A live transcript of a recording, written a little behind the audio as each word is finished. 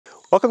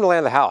Welcome to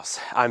Land of the House.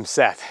 I'm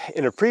Seth.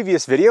 In a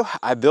previous video,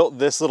 I built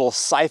this little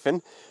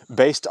siphon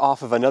based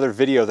off of another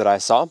video that I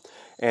saw,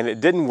 and it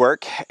didn't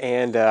work,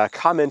 and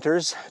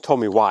commenters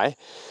told me why.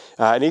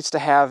 It needs to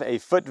have a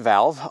foot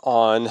valve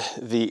on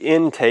the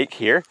intake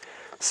here.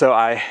 So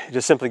I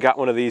just simply got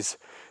one of these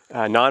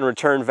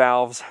non-return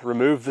valves,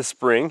 removed the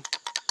spring,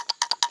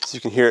 so you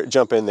can hear it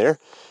jump in there.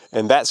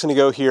 And that's gonna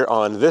go here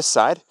on this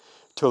side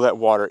to let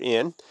water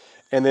in.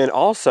 And then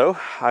also,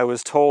 I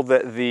was told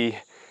that the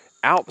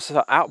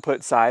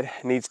output side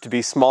needs to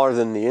be smaller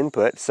than the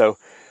input, so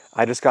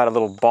I just got a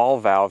little ball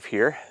valve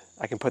here.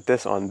 I can put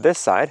this on this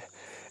side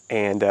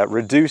and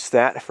reduce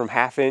that from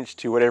 1/2 inch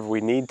to whatever we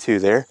need to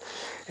there,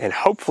 and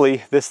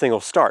hopefully this thing will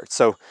start.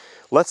 So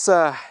let's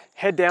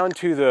head down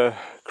to the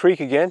creek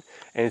again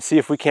and see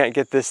if we can't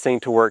get this thing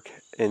to work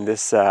in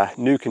this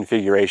new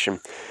configuration.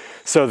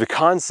 So the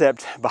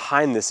concept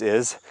behind this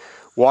is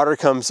water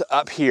comes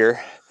up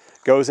here,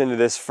 goes into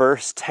this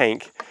first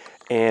tank,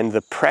 and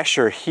the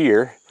pressure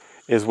here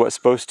is what's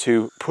supposed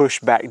to push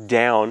back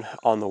down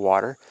on the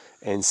water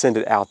and send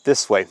it out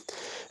this way.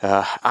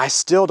 I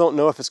still don't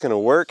know if it's gonna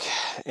work,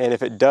 and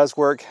if it does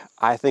work,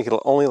 I think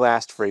it'll only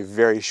last for a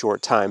very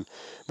short time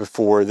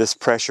before this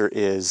pressure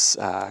is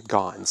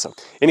gone. So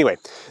anyway,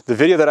 the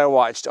video that I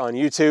watched on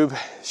YouTube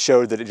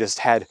showed that it just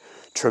had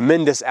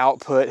tremendous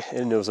output,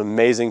 and it was an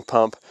amazing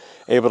pump,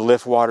 able to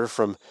lift water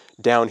from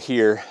down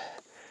here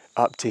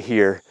up to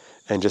here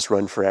and just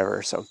run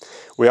forever. So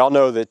we all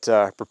know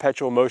that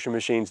perpetual motion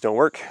machines don't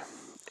work,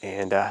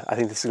 and I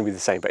think this is gonna be the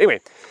same. But anyway,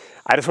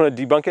 I just want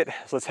to debunk it,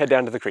 so let's head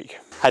down to the creek.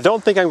 I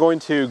don't think I'm going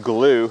to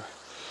glue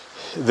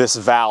this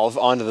valve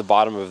onto the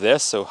bottom of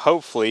this, so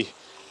hopefully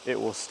it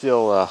will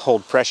still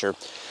hold pressure.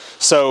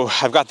 So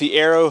I've got the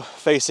arrow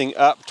facing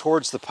up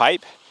towards the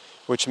pipe,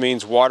 which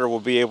means water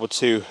will be able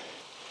to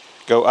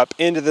go up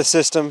into the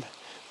system,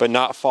 but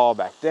not fall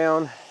back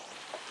down.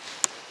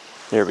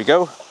 There we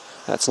go.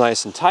 That's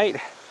nice and tight.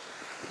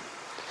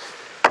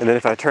 And then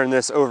if I turn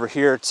this over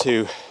here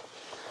to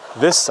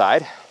this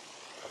side,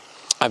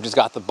 I've just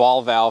got the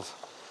ball valve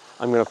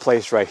I'm gonna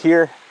place right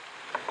here.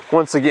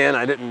 Once again,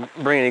 I didn't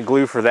bring any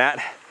glue for that,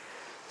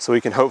 so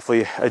we can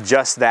hopefully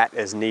adjust that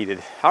as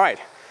needed. All right,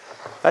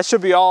 that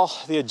should be all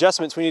the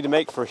adjustments we need to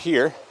make for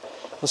here.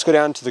 Let's go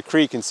down to the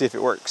creek and see if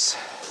it works.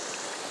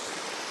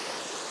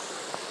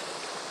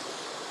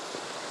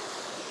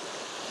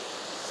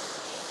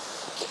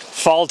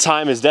 Fall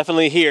time is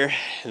definitely here,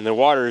 and the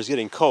water is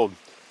getting cold.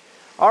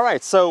 All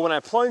right, so when I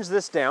plunge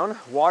this down,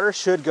 water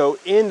should go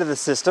into the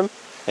system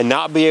and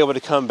not be able to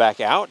come back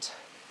out.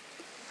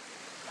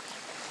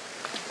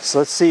 So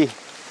let's see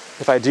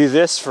if I do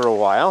this for a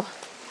while,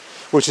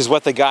 which is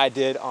what the guy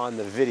did on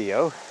the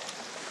video.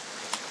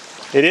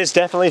 It is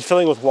definitely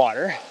filling with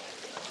water.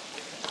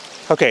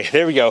 Okay,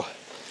 there we go.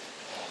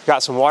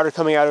 Got some water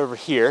coming out over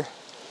here.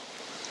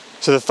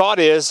 So the thought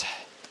is,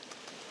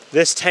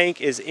 this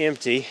tank is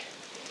empty.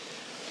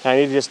 I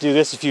need to just do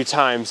this a few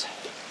times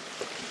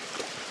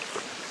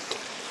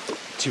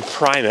to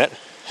prime it.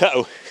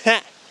 Uh-oh,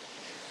 that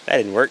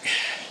didn't work.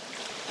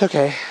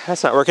 Okay,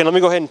 that's not working. Let me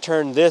go ahead and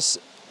turn this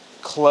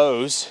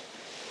closed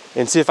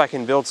and see if I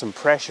can build some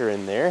pressure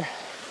in there.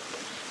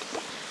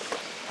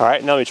 All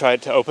right, now let me try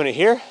to open it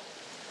here.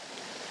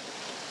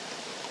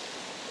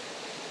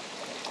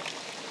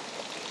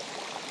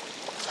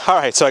 All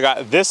right, so I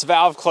got this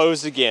valve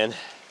closed again.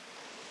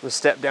 Let's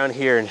step down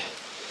here and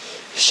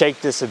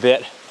shake this a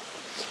bit,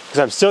 because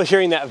I'm still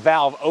hearing that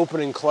valve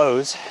open and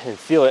close and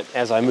feel it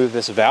as I move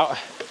this about.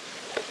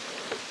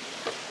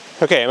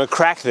 Okay, I'm gonna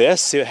crack this,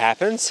 see what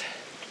happens.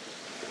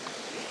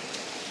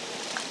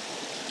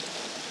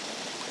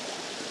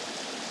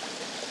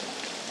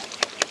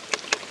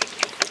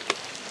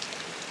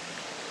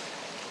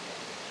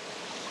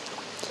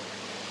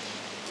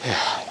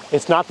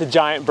 It's not the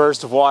giant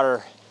burst of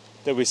water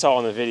that we saw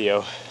in the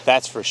video,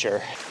 that's for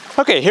sure.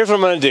 Okay, here's what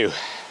I'm gonna do.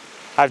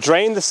 I've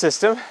drained the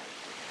system.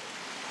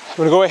 I'm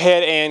gonna go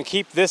ahead and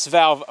keep this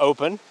valve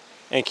open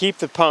and keep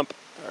the pump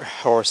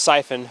or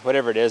siphon,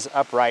 whatever it is,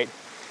 upright,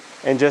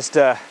 and just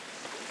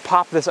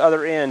pop this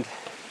other end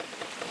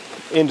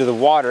into the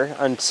water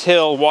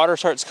until water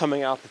starts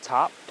coming out the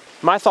top.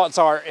 My thoughts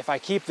are, if I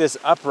keep this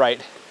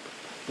upright,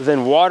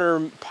 then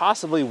water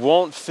possibly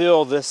won't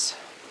fill this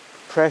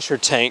pressure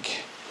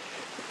tank,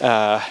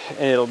 and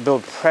it'll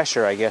build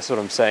pressure, I guess what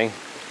I'm saying.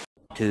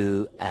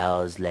 2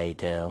 hours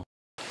later.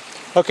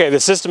 Okay, the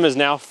system is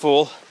now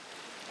full,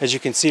 as you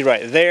can see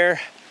right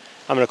there.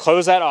 I'm gonna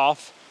close that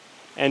off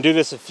and do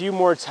this a few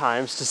more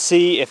times to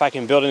see if I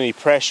can build any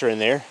pressure in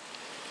there.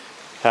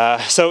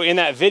 So in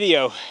that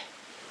video,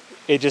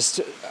 it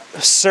just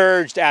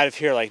surged out of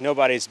here like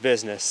nobody's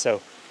business. So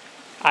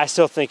I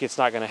still think it's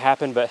not gonna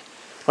happen, but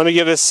let me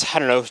give this, I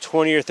don't know,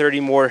 20 or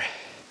 30 more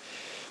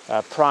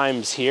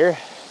primes here.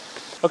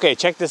 Okay,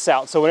 check this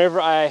out. So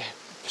whenever I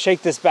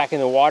shake this back in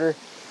the water,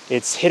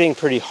 it's hitting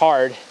pretty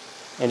hard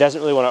and doesn't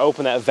really want to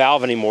open that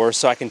valve anymore,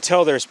 so I can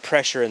tell there's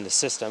pressure in the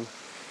system.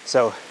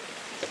 So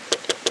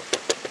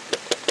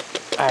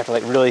I have to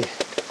like really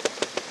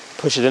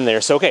push it in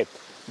there. So okay,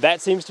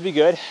 that seems to be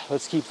good.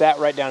 Let's keep that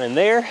right down in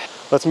there.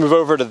 Let's move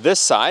over to this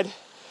side,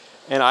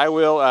 and I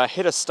will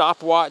hit a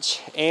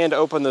stopwatch and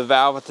open the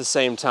valve at the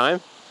same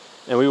time,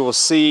 and we will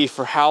see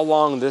for how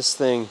long this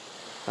thing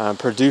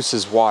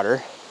produces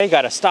water. I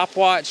got a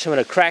stopwatch. I'm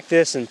going to crack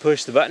this and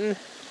push the button.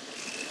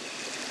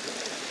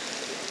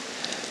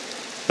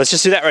 Let's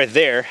just do that right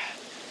there.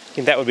 I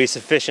think that would be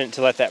sufficient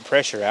to let that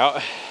pressure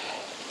out.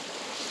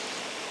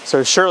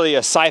 So surely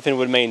a siphon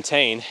would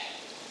maintain.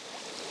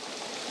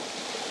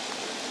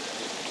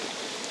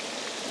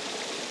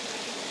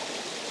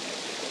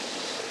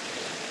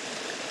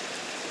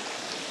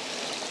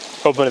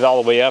 Open it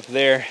all the way up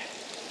there.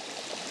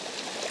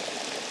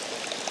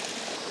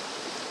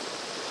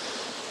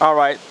 All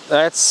right,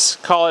 let's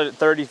call it at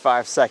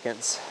 35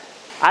 seconds.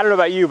 I don't know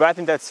about you, but I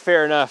think that's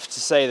fair enough to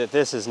say that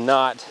this is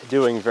not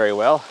doing very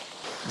well.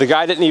 The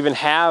guy didn't even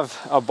have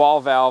a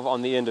ball valve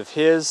on the end of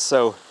his,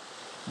 so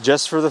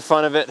just for the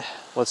fun of it,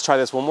 let's try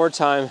this one more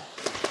time.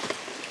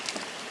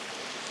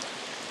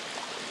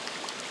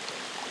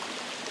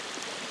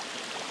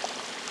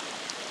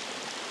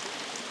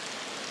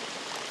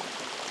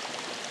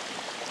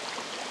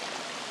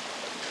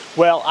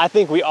 Well, I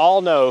think we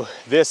all know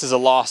this is a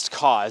lost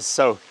cause,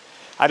 so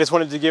I just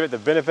wanted to give it the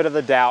benefit of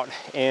the doubt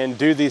and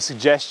do these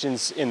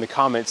suggestions in the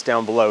comments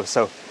down below.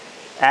 So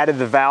added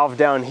the valve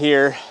down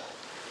here,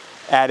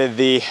 added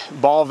the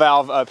ball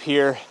valve up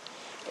here,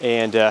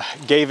 and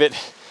gave it,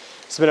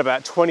 it's been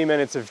about 20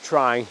 minutes of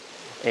trying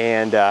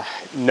and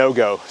no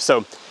go.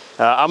 So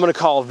I'm gonna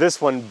call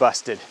this one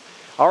busted.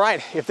 All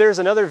right, if there's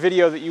another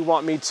video that you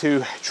want me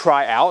to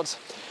try out,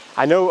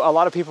 I know a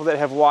lot of people that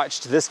have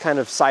watched this kind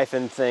of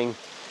siphon thing,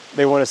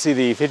 they wanna see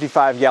the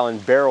 55-gallon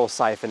barrel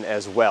siphon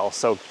as well.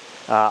 So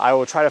I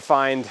will try to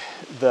find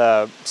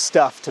the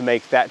stuff to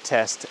make that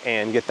test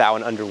and get that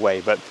one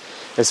underway. But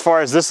as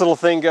far as this little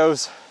thing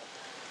goes,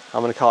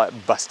 I'm gonna call it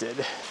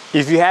busted.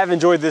 If you have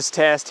enjoyed this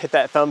test, hit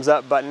that thumbs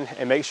up button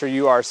and make sure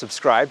you are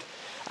subscribed.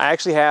 I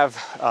actually have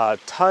a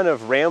ton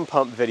of ram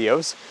pump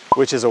videos,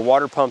 which is a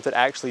water pump that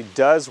actually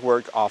does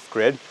work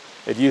off-grid.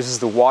 It uses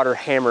the water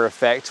hammer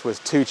effect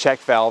with 2 check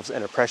valves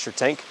and a pressure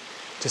tank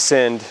to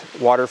send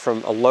water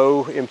from a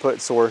low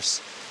input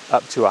source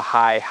up to a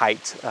high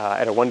height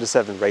at a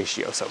 1:7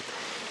 ratio. So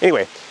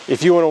anyway,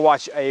 if you want to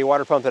watch a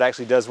water pump that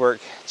actually does work,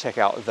 check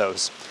out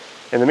those.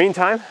 In the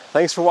meantime,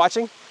 thanks for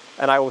watching,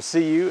 and I will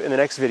see you in the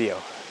next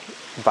video.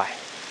 Bye.